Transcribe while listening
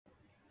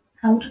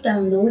How to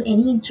download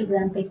any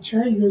Instagram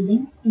picture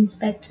using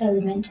Inspect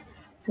Element.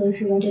 So if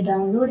you want to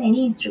download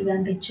any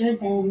Instagram picture,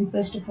 then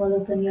first of all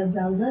open your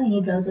browser, any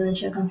browser that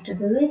you're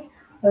comfortable with,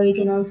 or you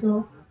can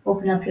also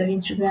open up your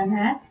Instagram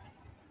app.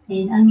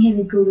 And I'm here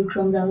with Google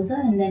Chrome browser,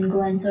 and then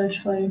go and search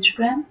for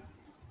Instagram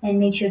and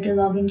make sure to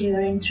log into your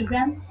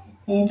Instagram.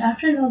 And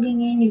after logging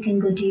in, you can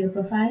go to your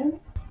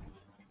profile.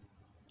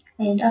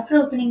 And after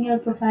opening your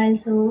profile,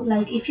 so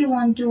like if you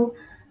want to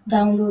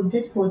download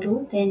this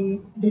photo,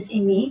 then this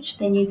image,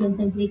 then you can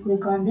simply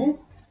click on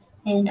this.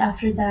 And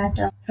after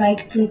that,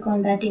 right click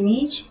on that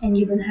image and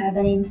you will have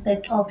an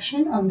inspect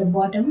option on the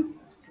bottom.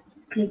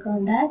 Click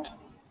on that.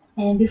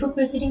 And before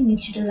proceeding,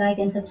 make sure to like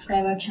and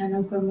subscribe our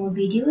channel for more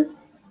videos.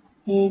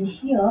 And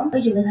here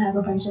you will have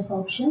a bunch of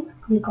options.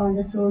 Click on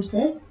the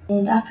sources,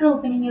 and after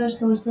opening your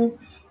sources,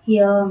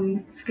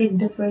 here skip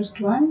the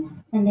first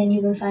one, and then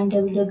you will find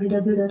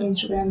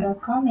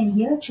www.instagram.com, and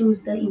here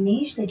choose the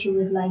image that you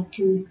would like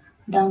to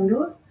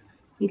download.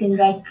 You can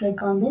right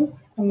click on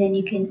this and then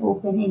you can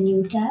open a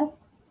new tab.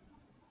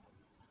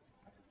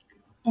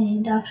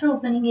 And after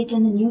opening it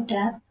in the new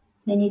tab,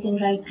 then you can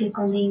right click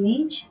on the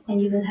image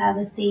and you will have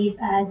a save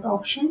as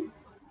option.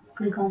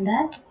 Click on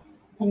that,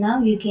 and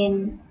now you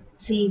can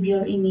save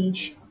your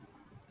image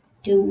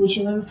to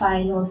whichever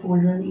file or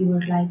folder you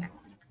would like.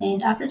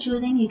 And after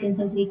choosing, you can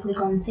simply click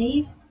on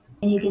save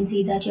and you can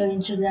see that your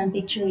Instagram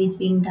picture is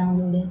being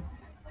downloaded.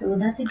 So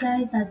that's it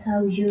guys, that's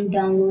how you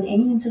download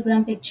any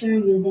Instagram picture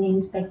using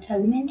Inspect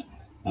Element.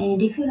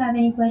 And if you have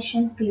any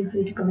questions, feel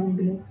free to comment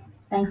below.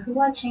 Thanks for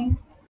watching.